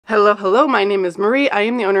Hello, my name is Marie. I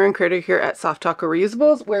am the owner and creator here at Soft Taco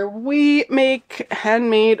Reusables, where we make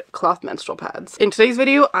handmade cloth menstrual pads. In today's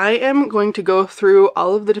video, I am going to go through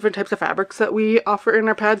all of the different types of fabrics that we offer in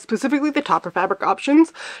our pads, specifically the topper fabric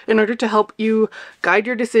options, in order to help you guide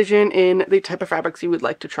your decision in the type of fabrics you would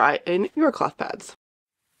like to try in your cloth pads.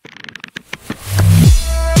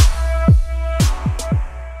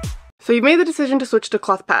 So you've made the decision to switch to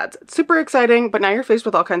cloth pads. It's super exciting, but now you're faced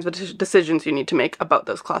with all kinds of decisions you need to make about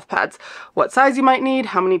those cloth pads. What size you might need,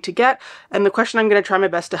 how many to get, and the question I'm going to try my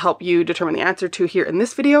best to help you determine the answer to here in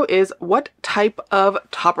this video is, what type of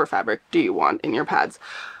topper fabric do you want in your pads?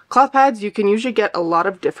 Cloth pads, you can usually get a lot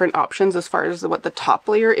of different options as far as what the top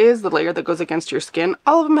layer is, the layer that goes against your skin.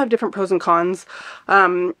 All of them have different pros and cons,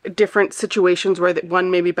 different situations where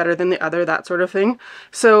one may be better than the other, that sort of thing.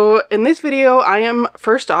 So in this video, I am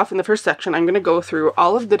first off, in the first section, I'm going to go through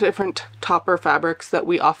all of the different topper fabrics that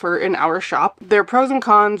we offer in our shop, their pros and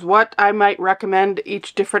cons, what I might recommend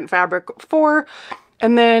each different fabric for.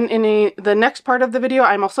 And then in the next part of the video,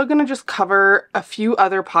 I'm also going to just cover a few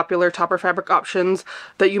other popular topper fabric options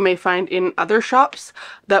that you may find in other shops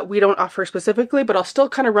that we don't offer specifically, but I'll still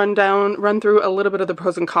kind of run through a little bit of the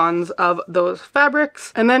pros and cons of those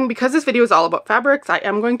fabrics. And then because this video is all about fabrics, I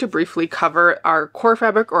am going to briefly cover our core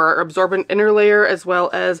fabric or our absorbent inner layer as well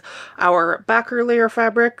as our backer layer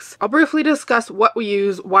fabrics. I'll briefly discuss what we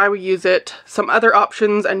use, why we use it, some other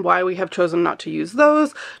options, and why we have chosen not to use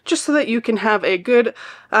those, just so that you can have a good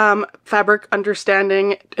fabric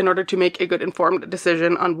understanding in order to make a good informed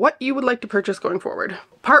decision on what you would like to purchase going forward.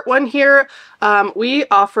 Part one here, we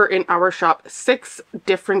offer in our shop 6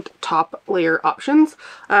 different top layer options.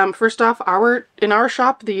 First off, in our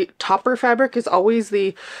shop, the topper fabric is always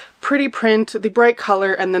the pretty print, the bright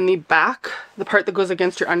color, and then the back, the part that goes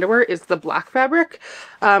against your underwear, is the black fabric.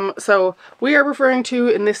 So we are referring to,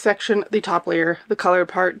 in this section, the top layer, the colored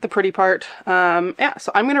part, the pretty part. Yeah,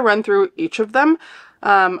 so I'm going to run through each of them,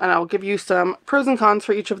 and I'll give you some pros and cons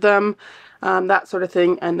for each of them, that sort of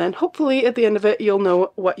thing, and then hopefully at the end of it you'll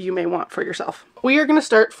know what you may want for yourself. We are going to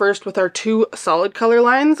start first with our 2 solid color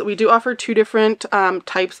lines. We do offer 2 different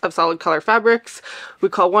types of solid color fabrics. We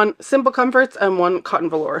call one Simple Comforts and one Cotton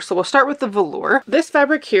Velour. So we'll start with the velour. This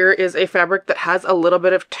fabric here is a fabric that has a little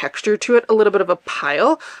bit of texture to it, a little bit of a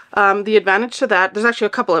pile. The advantage to that, there's actually a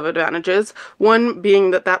couple of advantages. One being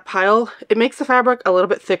that pile, it makes the fabric a little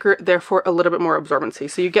bit thicker, therefore a little bit more absorbency.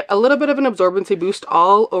 So you get a little bit of an absorbency boost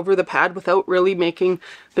all over the pad without really making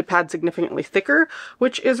the pad significantly thicker,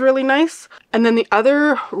 which is really nice. And then the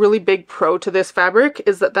other really big pro to this fabric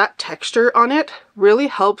is that texture on it really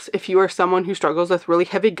helps if you are someone who struggles with really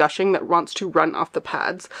heavy gushing that wants to run off the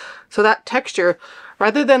pads. So that texture,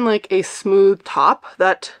 rather than like a smooth top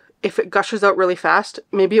that if it gushes out really fast,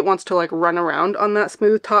 maybe it wants to like run around on that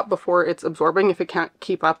smooth top before it's absorbing if it can't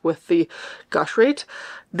keep up with the gush rate.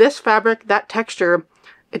 This fabric, that texture,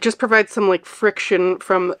 it just provides some like friction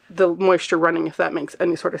from the moisture running, if that makes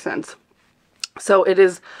any sort of sense. So it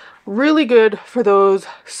is really good for those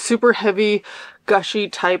super heavy, gushy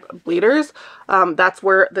type bleeders. That's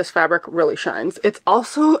where this fabric really shines. It's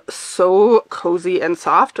also so cozy and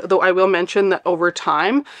soft, though I will mention that over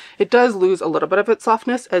time it does lose a little bit of its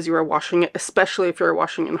softness as you are washing it, especially if you're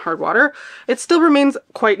washing in hard water. It still remains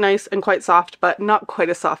quite nice and quite soft, but not quite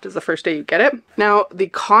as soft as the first day you get it. Now, the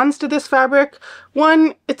cons to this fabric,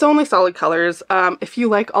 one, it's only solid colors. If you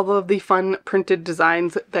like all of the fun printed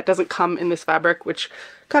designs, that doesn't come in this fabric, which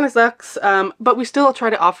kind of sucks, but we still try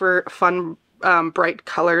to offer fun bright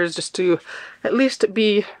colors just to at least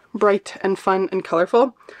be bright and fun and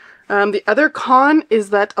colorful. The other con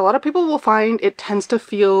is that a lot of people will find it tends to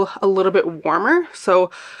feel a little bit warmer.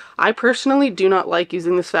 So I personally do not like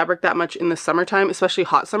using this fabric that much in the summertime, especially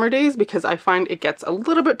hot summer days, because I find it gets a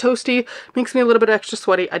little bit toasty, makes me a little bit extra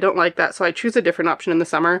sweaty. I don't like that, so I choose a different option in the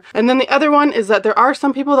summer. And then the other one is that there are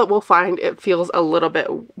some people that will find it feels a little bit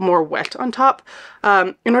more wet on top.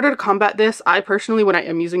 In order to combat this, I personally, when I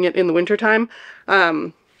am using it in the wintertime,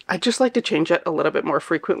 I just like to change it a little bit more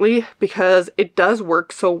frequently because it does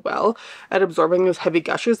work so well at absorbing those heavy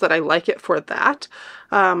gushes that I like it for that.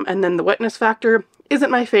 And then the wetness factor isn't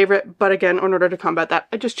my favorite, but again, in order to combat that,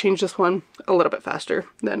 I just changed this one a little bit faster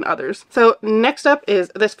than others. So next up is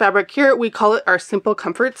this fabric here. We call it our Simple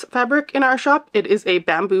Comforts fabric in our shop. It is a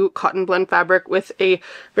bamboo cotton blend fabric with a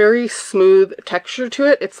very smooth texture to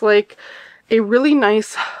it. It's like a really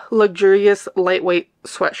nice, luxurious, lightweight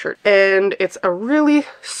sweatshirt. And it's a really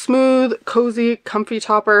smooth, cozy, comfy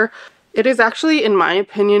topper. It is actually, in my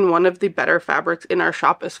opinion, one of the better fabrics in our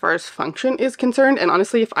shop as far as function is concerned. And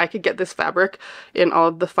honestly, if I could get this fabric in all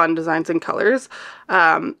of the fun designs and colors,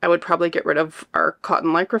 I would probably get rid of our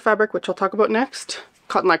cotton lycra fabric, which I'll talk about next.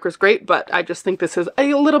 Cotton lycra is great, but I just think this is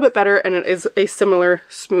a little bit better, and it is a similar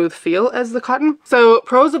smooth feel as the cotton. So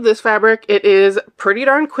pros of this fabric: it is pretty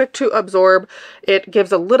darn quick to absorb. It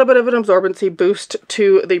gives a little bit of an absorbency boost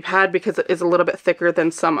to the pad because it is a little bit thicker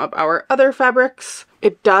than some of our other fabrics.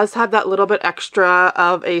 It does have that little bit extra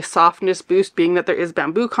of a softness boost, being that there is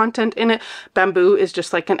bamboo content in it. Bamboo is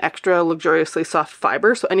just like an extra luxuriously soft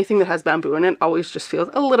fiber, so anything that has bamboo in it always just feels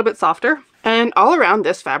a little bit softer. And all around,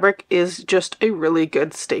 this fabric is just a really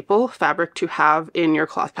good staple fabric to have in your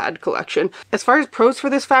cloth pad collection. As far as pros for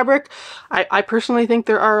this fabric, I personally think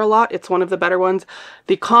there are a lot. It's one of the better ones.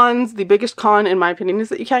 The cons, the biggest con in my opinion, is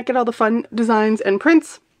that you can't get all the fun designs and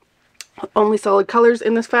prints. Only solid colors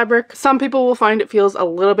in this fabric. Some people will find it feels a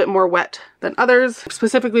little bit more wet than others,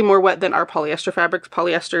 specifically more wet than our polyester fabrics.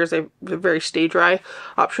 Polyester is a very stay dry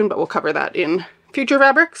option, but we'll cover that in future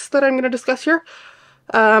fabrics that I'm going to discuss here.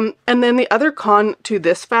 And then the other con to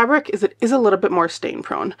this fabric is it is a little bit more stain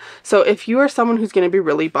prone. So if you are someone who's going to be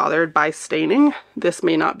really bothered by staining, this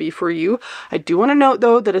may not be for you. I do want to note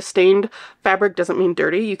though that a stained fabric doesn't mean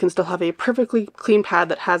dirty. You can still have a perfectly clean pad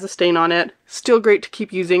that has a stain on it. Still great to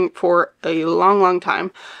keep using for a long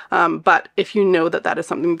time. But if you know that that is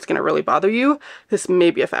something that's going to really bother you, this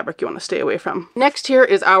may be a fabric you want to stay away from. Next here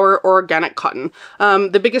is our organic cotton.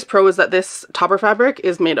 The biggest pro is that this topper fabric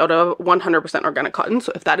is made out of 100% organic cotton.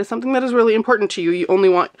 So if that is something that is really important to you, you only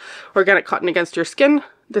want organic cotton against your skin,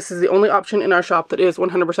 this is the only option in our shop that is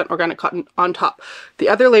 100% organic cotton on top. The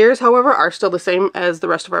other layers, however, are still the same as the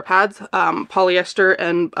rest of our pads, polyester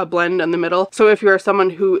and a blend in the middle. So if you are someone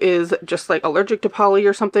who is just like allergic to poly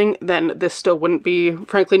or something, then this still wouldn't be,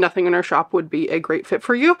 frankly, nothing in our shop would be a great fit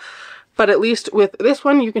for you. But at least with this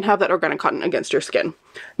one, you can have that organic cotton against your skin.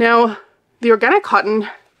 Now, the organic cotton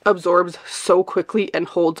absorbs so quickly and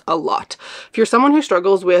holds a lot. If you're someone who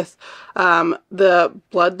struggles with the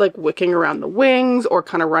blood like wicking around the wings or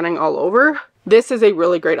kind of running all over, this is a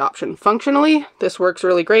really great option. Functionally, this works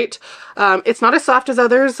really great. It's not as soft as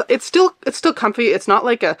others. It's still comfy. It's not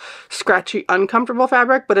like a scratchy, uncomfortable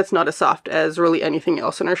fabric, but it's not as soft as really anything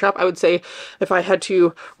else in our shop. I would say if I had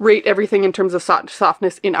to rate everything in terms of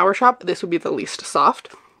softness in our shop, this would be the least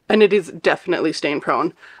soft. And it is definitely stain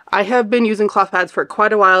prone. I have been using cloth pads for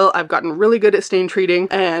quite a while. I've gotten really good at stain treating,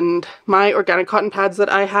 and my organic cotton pads that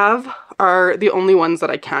I have are the only ones that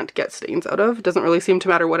I can't get stains out of. It doesn't really seem to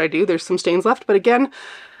matter what I do. There's some stains left, but again,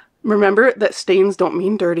 remember that stains don't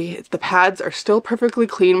mean dirty. The pads are still perfectly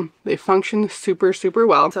clean. They function super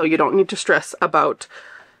well, so you don't need to stress about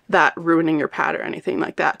that ruining your pad or anything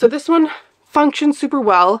like that. So this one functions super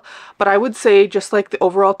well, but I would say just like the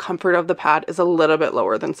overall comfort of the pad is a little bit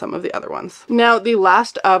lower than some of the other ones. Now, the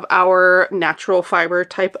last of our natural fiber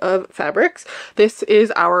type of fabrics, this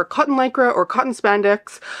is our cotton lycra or cotton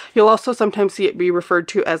spandex. You'll also sometimes see it be referred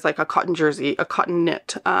to as like a cotton jersey, a cotton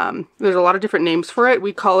knit. There's a lot of different names for it.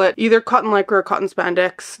 We call it either cotton lycra or cotton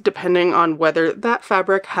spandex, depending on whether that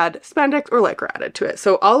fabric had spandex or lycra added to it.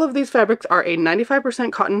 So all of these fabrics are a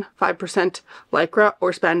 95% cotton, 5% lycra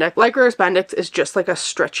or spandex. Lycra or spandex is just like a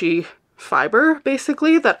stretchy fiber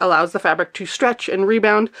basically that allows the fabric to stretch and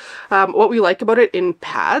rebound. What we like about it in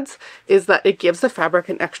pads is that it gives the fabric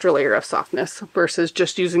an extra layer of softness versus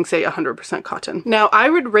just using, say, 100% cotton. Now, I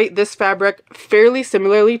would rate this fabric fairly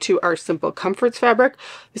similarly to our Simple Comforts fabric.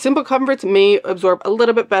 The Simple Comforts may absorb a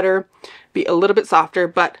little bit better, be a little bit softer,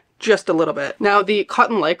 but just a little bit. Now, the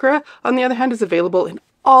cotton lycra, on the other hand, is available in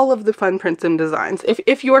all of the fun prints and designs.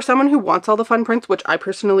 If you are someone who wants all the fun prints, which I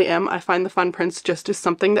personally am, I find the fun prints just as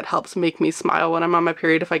something that helps make me smile when I'm on my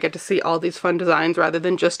period if I get to see all these fun designs rather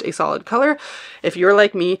than just a solid color. If you're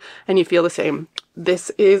like me and you feel the same,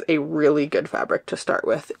 this is a really good fabric to start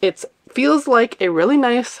with. It feels like a really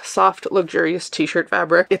nice, soft, luxurious t-shirt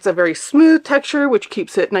fabric. It's a very smooth texture, which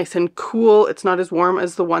keeps it nice and cool. It's not as warm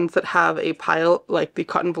as the ones that have a pile like the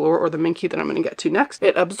cotton velour or the minky that I'm going to get to next.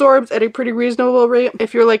 It absorbs at a pretty reasonable rate.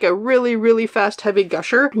 If you're like a really fast, heavy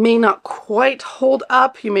gusher, may not quite hold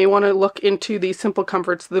up. You may want to look into the Simple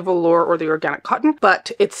Comforts, the velour, or the organic cotton,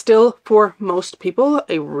 but it's still, for most people,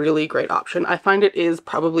 a really great option. I find it is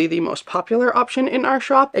probably the most popular option in our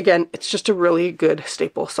shop. Again, it's just a really good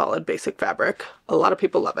staple, solid, basic fabric. A lot of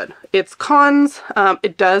people love it. Its cons,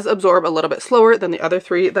 it does absorb a little bit slower than the other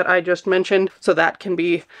three that I just mentioned, so that can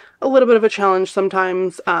be a little bit of a challenge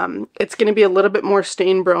sometimes. It's going to be a little bit more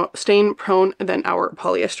stain prone than our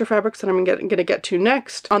polyester fabrics that I'm going to get to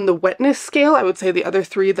next. On the wetness scale, I would say the other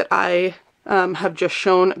three that I have just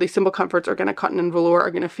shown, the Simple Comforts, Organic Cotton, and Velour, are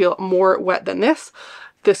going to feel more wet than this.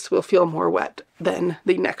 This will feel more wet than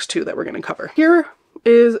the next two that we're going to cover. Here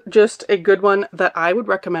is just a good one that I would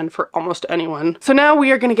recommend for almost anyone. So now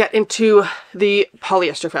we are going to get into the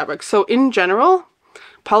polyester fabrics. So in general,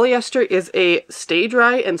 Polyester is a stay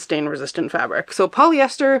dry and stain resistant fabric. So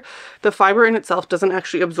polyester, the fiber in itself doesn't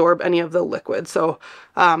actually absorb any of the liquid. So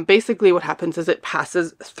basically what happens is it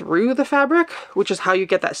passes through the fabric, which is how you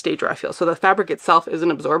get that stay dry feel. So the fabric itself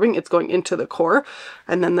isn't absorbing, it's going into the core,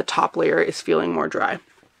 and then the top layer is feeling more dry.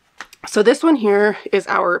 So this one here is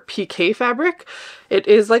our PK fabric. It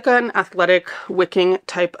is like an athletic wicking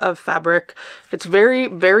type of fabric. It's very,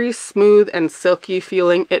 very smooth and silky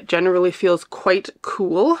feeling. It generally feels quite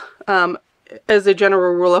cool. As a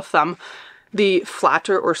general rule of thumb, the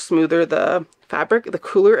flatter or smoother the fabric, the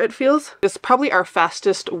cooler it feels. It's probably our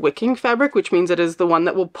fastest wicking fabric, which means it is the one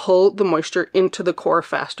that will pull the moisture into the core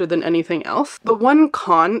faster than anything else. The one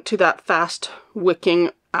con to that fast wicking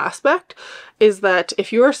aspect is that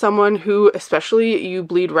if you are someone who, especially you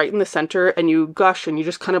bleed right in the center and you gush and you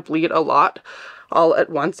just kind of bleed a lot all at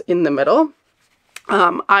once in the middle,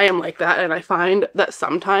 I am like that, and I find that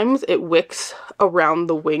sometimes it wicks around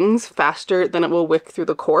the wings faster than it will wick through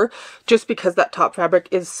the core, just because that top fabric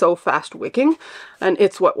is so fast wicking and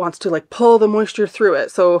it's what wants to like pull the moisture through it.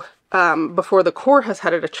 So before the core has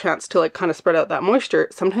had a chance to like kind of spread out that moisture,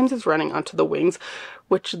 sometimes it's running onto the wings,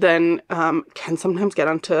 which then can sometimes get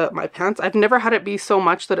onto my pants. I've never had it be so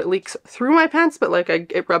much that it leaks through my pants, but like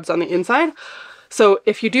it rubs on the inside. So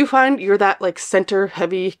if you do find you're that like center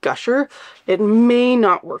heavy gusher, it may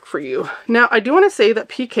not work for you. Now, I do want to say that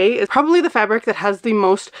PK is probably the fabric that has the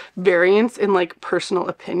most variance in like personal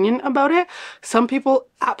opinion about it. Some people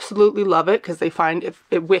absolutely love it because they find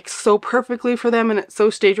it wicks so perfectly for them and it's so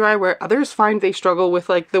stay dry, where others find they struggle with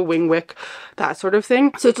like the wing wick, that sort of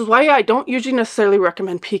thing. So this is why I don't usually necessarily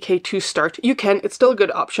recommend PK to start. You can, it's still a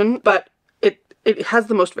good option, but it has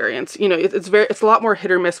the most variance. You know, it's a lot more hit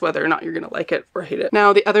or miss whether or not you're gonna like it or hate it.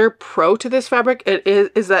 Now, the other pro to this fabric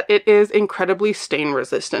is that it is incredibly stain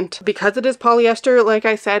resistant. Because it is polyester, like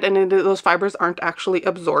I said, and those fibers aren't actually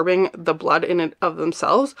absorbing the blood in it of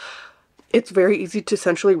themselves, it's very easy to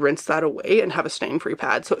essentially rinse that away and have a stain-free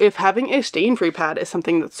pad. So if having a stain-free pad is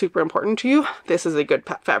something that's super important to you, this is a good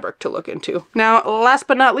fabric to look into. Now, last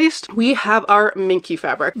but not least, we have our Minky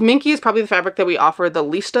fabric. Minky is probably the fabric that we offer the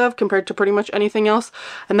least of compared to pretty much anything else,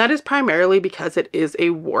 and that is primarily because it is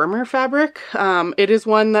a warmer fabric. It is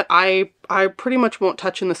one that I pretty much won't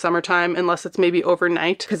touch in the summertime unless it's maybe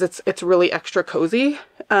overnight, because it's really extra cozy.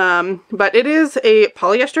 But it is a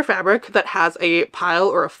polyester fabric that has a pile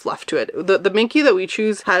or a fluff to it. The Minky that we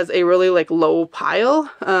choose has a really like low pile,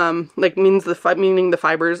 meaning the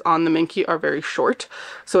fibers on the Minky are very short,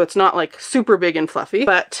 so it's not like super big and fluffy,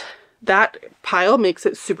 but that pile makes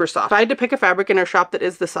it super soft. If I had to pick a fabric in our shop that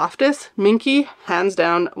is the softest, Minky, hands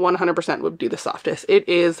down, 100% would do the softest. It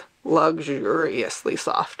is luxuriously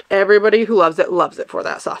soft. Everybody who loves it for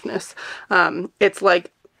that softness. It's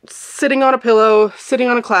like sitting on a pillow, sitting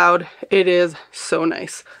on a cloud. It is so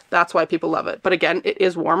nice. That's why people love it. But again, it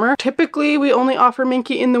is warmer. Typically, we only offer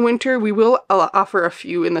Minky in the winter. We will offer a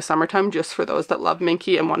few in the summertime just for those that love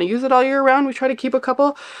Minky and want to use it all year round. We try to keep a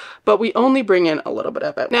couple, but we only bring in a little bit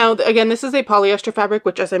of it. Now, again, this is a polyester fabric,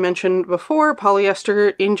 which, as I mentioned before,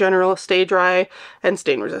 polyester in general stay dry and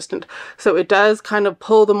stain resistant. So it does kind of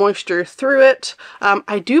pull the moisture through it.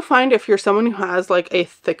 I do find if you're someone who has like a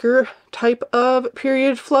thicker type of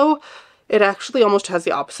period flow, it actually almost has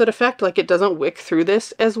the opposite effect. Like, it doesn't wick through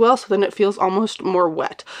this as well, so then it feels almost more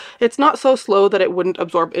wet. It's not so slow that it wouldn't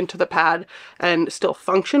absorb into the pad and still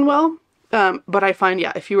function well. But I find,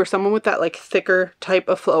 yeah, if you were someone with that like thicker type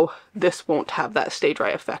of flow, this won't have that stay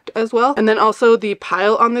dry effect as well. And then also the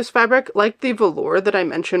pile on this fabric, like the velour that I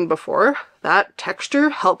mentioned before, that texture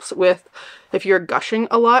helps with if you're gushing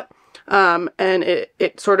a lot. And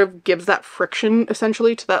it sort of gives that friction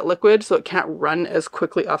essentially to that liquid, so it can't run as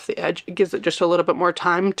quickly off the edge. It gives it just a little bit more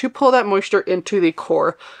time to pull that moisture into the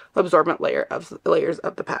core absorbent layers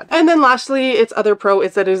of the pad. And then lastly, its other pro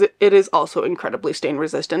is that it is also incredibly stain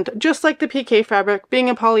resistant. Just like the PK fabric, being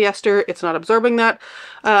a polyester, it's not absorbing that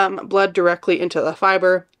blood directly into the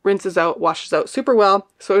fiber, rinses out, washes out super well.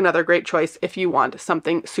 So another great choice if you want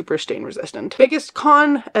something super stain resistant. Biggest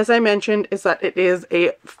con, as I mentioned, is that it is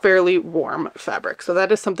a fairly warm fabric. So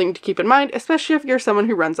that is something to keep in mind, especially if you're someone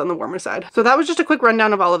who runs on the warmer side. So that was just a quick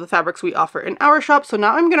rundown of all of the fabrics we offer in our shop. So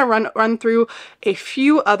now I'm going to run through a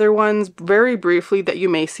few other ones very briefly that you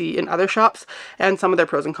may see in other shops and some of their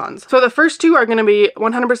pros and cons. So the first two are going to be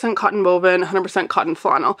 100% cotton woven, 100% cotton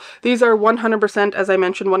flannel. These are 100%, as I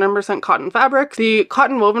mentioned, 100% cotton fabrics. The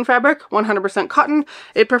cotton woven fabric, 100% cotton.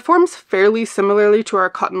 It performs fairly similarly to our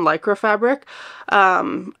cotton lycra fabric.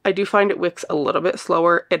 I do find it wicks a little bit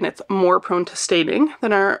slower and it's more prone to staining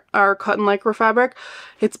than our cotton lycra fabric.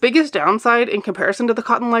 Its biggest downside in comparison to the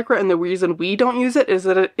cotton lycra, and the reason we don't use it, is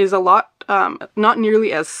that it is a lot not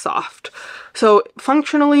nearly as soft. So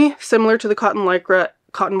functionally similar to the cotton lycra,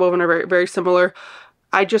 cotton woven are very, very similar.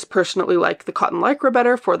 I just personally like the cotton lycra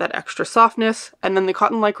better for that extra softness, and then the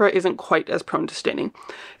cotton lycra isn't quite as prone to staining.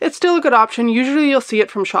 It's still a good option. Usually you'll see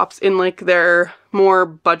it from shops in like their more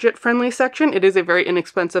budget-friendly section. It is a very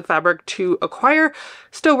inexpensive fabric to acquire.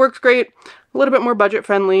 Still works great. A little bit more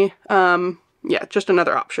budget-friendly. Yeah, just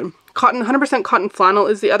another option. Cotton, 100% cotton flannel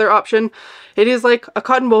is the other option. It is like a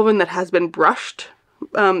cotton woven that has been brushed.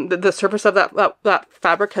 The surface of that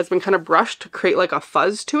fabric has been kind of brushed to create like a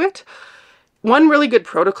fuzz to it. One really good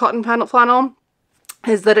pro to cotton flannel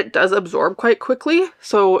is that it does absorb quite quickly,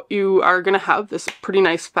 so you are going to have this pretty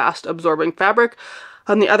nice fast absorbing fabric.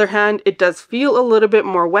 On the other hand, it does feel a little bit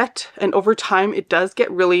more wet, and over time it does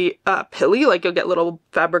get really pilly, like you'll get little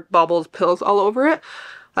fabric bobbles, pills all over it.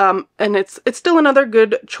 And it's still another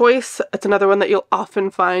good choice. It's another one that you'll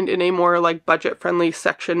often find in a more like budget-friendly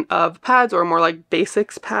section of pads, or more like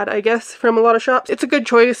basics pad, I guess, from a lot of shops. It's a good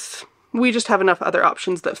choice. We just have enough other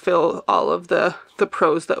options that fill all of the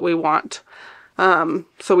pros that we want.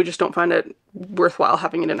 So we just don't find it worthwhile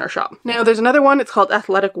having it in our shop. Now there's another one, it's called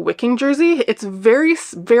Athletic Wicking Jersey. It's very,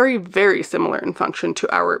 very, very similar in function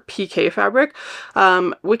to our PK fabric.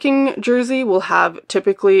 Wicking jersey will have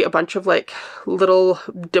typically a bunch of like little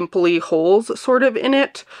dimply holes sort of in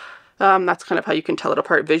it. That's kind of how you can tell it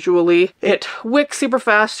apart visually. It wicks super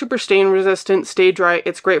fast, super stain resistant, stay dry.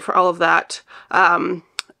 It's great for all of that.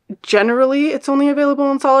 Generally, it's only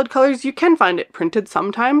available in solid colors. You can find it printed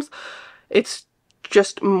sometimes. It's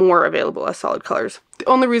just more available as solid colors. The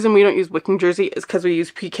only reason we don't use wicking jersey is because we use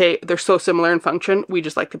PK. They're so similar in function. We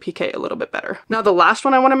just like the PK a little bit better. Now the last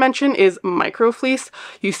one I want to mention is micro fleece.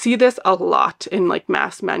 You see this a lot in like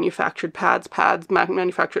mass manufactured pads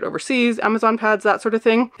manufactured overseas, Amazon pads, that sort of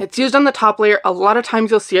thing. It's used on the top layer. A lot of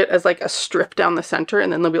times you'll see it as like a strip down the center,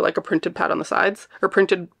 and then there'll be like a printed pad on the sides, or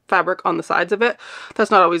printed fabric on the sides of it.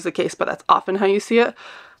 That's not always the case, but that's often how you see it.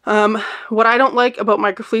 What I don't like about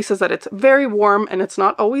microfleece is that it's very warm and it's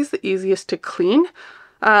not always the easiest to clean.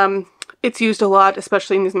 It's used a lot,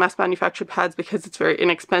 especially in these mass manufactured pads, because it's very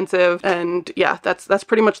inexpensive, and yeah, that's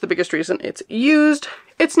pretty much the biggest reason it's used.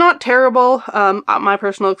 It's not terrible. My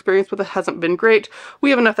personal experience with it hasn't been great. We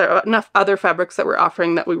have enough other fabrics that we're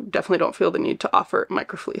offering that we definitely don't feel the need to offer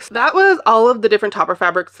microfleece. That was all of the different topper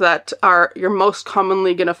fabrics that you're most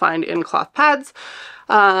commonly going to find in cloth pads.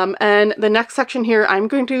 And the next section here, I'm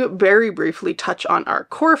going to very briefly touch on our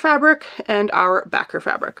core fabric and our backer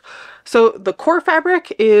fabric. So the core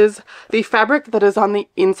fabric is the fabric that is on the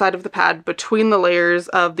inside of the pad between the layers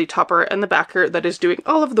of the topper and the backer that is doing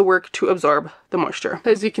all of the work to absorb the moisture.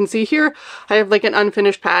 As you can see here, I have like an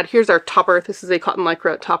unfinished pad. Here's our topper. This is a cotton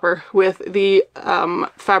lycra topper with the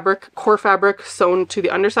core fabric sewn to the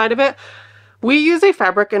underside of it. We use a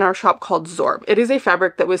fabric in our shop called Zorb. It is a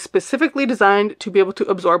fabric that was specifically designed to be able to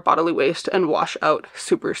absorb bodily waste and wash out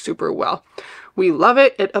super, super well. We love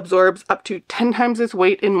it. It absorbs up to 10 times its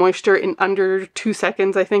weight in moisture in under 2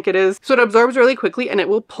 seconds, I think it is. So it absorbs really quickly, and it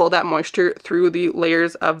will pull that moisture through the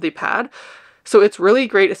layers of the pad. So it's really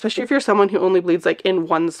great, especially if you're someone who only bleeds like in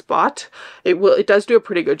one spot. It does do a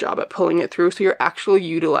pretty good job at pulling it through, so you're actually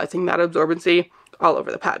utilizing that absorbency all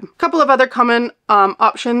over the pad. A couple of other common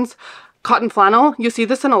options. Cotton flannel, you see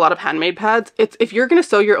this in a lot of handmade pads. If you're going to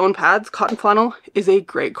sew your own pads, cotton flannel is a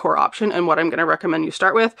great core option, and what I'm going to recommend you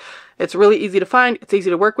start with. It's really easy to find, it's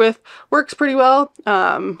easy to work with, works pretty well.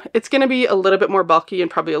 It's going to be a little bit more bulky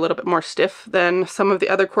and probably a little bit more stiff than some of the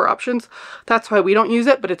other core options. That's why we don't use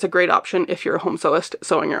it, but it's a great option if you're a home sewist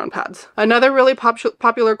sewing your own pads. Another really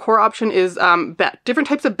popular core option is different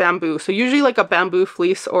types of bamboo. So usually like a bamboo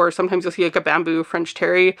fleece, or sometimes you'll see like a bamboo French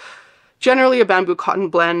terry. Generally a bamboo cotton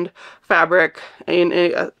blend fabric in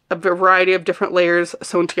a variety of different layers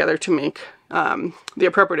sewn together to make the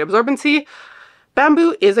appropriate absorbency.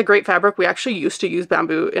 Bamboo is a great fabric. We actually used to use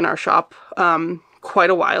bamboo in our shop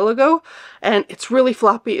quite a while ago, and it's really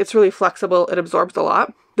floppy, it's really flexible, it absorbs a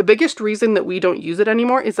lot. The biggest reason that we don't use it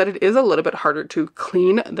anymore is that it is a little bit harder to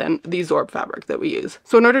clean than the Zorb fabric that we use.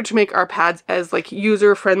 So in order to make our pads as like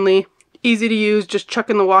user-friendly, easy to use, just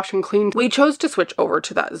chuck in the wash and clean, we chose to switch over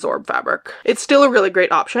to that Zorb fabric. It's still a really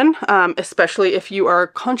great option, especially if you are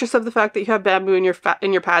conscious of the fact that you have bamboo in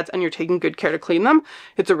your pads and you're taking good care to clean them.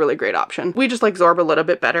 It's a really great option. We just like Zorb a little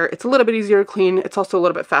bit better. It's a little bit easier to clean. It's also a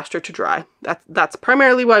little bit faster to dry. That's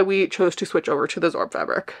primarily why we chose to switch over to the Zorb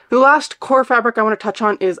fabric. The last core fabric I want to touch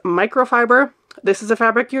on is microfiber. This is a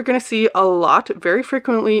fabric you're going to see a lot, very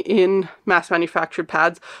frequently in mass manufactured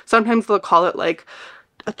pads. Sometimes they'll call it like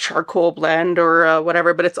a charcoal blend or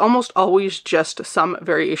whatever, but it's almost always just some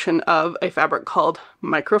variation of a fabric called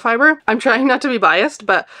microfiber. I'm trying not to be biased,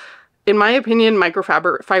 but in my opinion,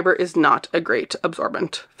 microfiber is not a great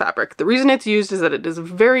absorbent fabric. The reason it's used is that it is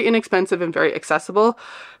very inexpensive and very accessible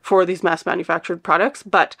for these mass manufactured products,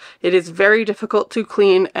 but it is very difficult to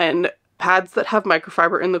clean, and pads that have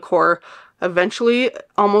microfiber in the core, eventually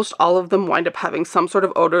almost all of them wind up having some sort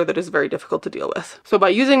of odor that is very difficult to deal with. So by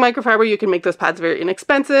using microfiber, you can make those pads very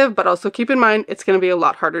inexpensive, but also keep in mind it's going to be a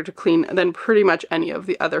lot harder to clean than pretty much any of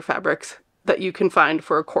the other fabrics that you can find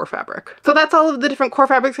for a core fabric. So that's all of the different core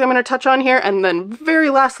fabrics I'm going to touch on here, and then very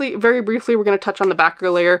lastly, very briefly, we're going to touch on the backer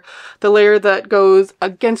layer, the layer that goes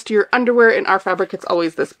against your underwear. In our fabric, it's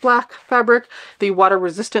always this black fabric, the water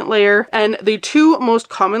resistant layer, and the two most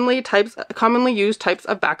commonly used types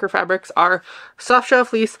of backer fabrics are soft shell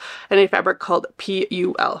fleece and a fabric called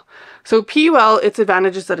PUL. So PUL, its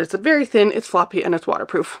advantage is that it's very thin, it's floppy, and it's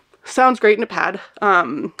waterproof. Sounds great in a pad,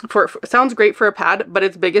 sounds great for a pad, but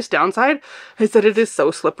its biggest downside is that it is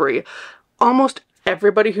so slippery. Almost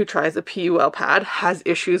everybody who tries a PUL pad has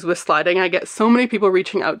issues with sliding. I get so many people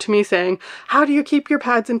reaching out to me saying, how do you keep your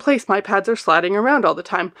pads in place? My pads are sliding around all the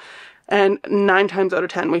time. And 9 times out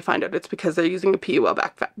of 10 we find out it's because they're using a PUL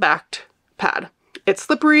backed pad. It's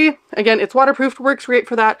slippery, again, it's waterproof, works great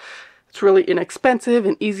for that. It's really inexpensive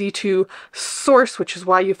and easy to source, which is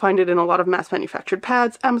why you find it in a lot of mass manufactured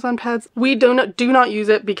pads, Amazon pads. We do not use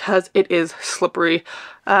it because it is slippery,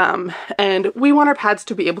 and we want our pads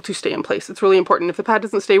to be able to stay in place. It's really important. If the pad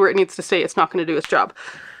doesn't stay where it needs to stay, it's not going to do its job.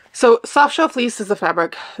 So soft shell fleece is the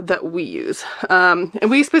fabric that we use, and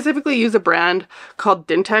we specifically use a brand called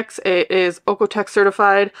Dintex. It is Ocotex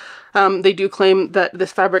certified. They do claim that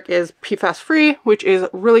this fabric is PFAS free, which is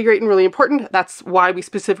really great and really important. That's why we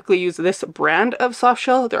specifically use this brand of soft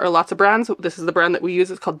shell. There are lots of brands. This is the brand that we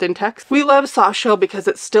use. It's called Dintex. We love soft shell because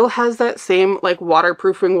it still has that same like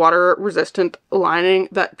waterproofing, water resistant lining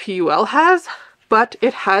that PUL has, but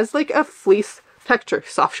it has like a fleece texture,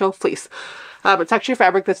 soft shell fleece. It's actually a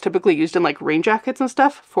fabric that's typically used in like rain jackets and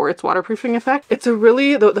stuff for its waterproofing effect. It's a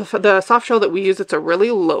really, the soft shell that we use, it's a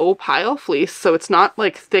really low pile fleece, so it's not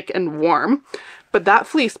like thick and warm, but that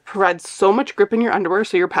fleece provides so much grip in your underwear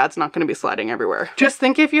so your pad's not going to be sliding everywhere. Just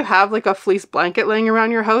think if you have like a fleece blanket laying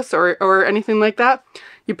around your house or anything like that,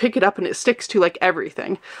 you pick it up and it sticks to like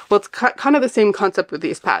everything. Well, it's kind of the same concept with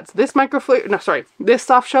these pads. This this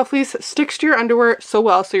soft shell fleece sticks to your underwear so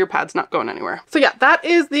well so your pad's not going anywhere. So yeah, that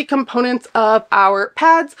is the components of our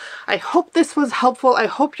pads. I hope this was helpful. I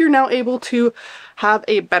hope you're now able to have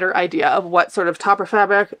a better idea of what sort of topper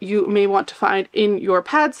fabric you may want to find in your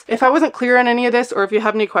pads. If I wasn't clear on any of this, or if you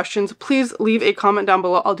have any questions, please leave a comment down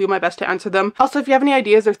below. I'll do my best to answer them. Also, if you have any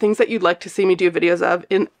ideas or things that you'd like to see me do videos of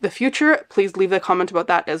in the future, please leave a comment about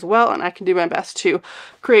that as well, and I can do my best to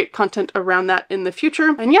create content around that in the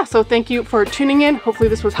future. And yeah, so thank you for tuning in. Hopefully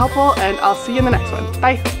this was helpful, and I'll see you in the next one.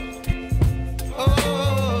 Bye!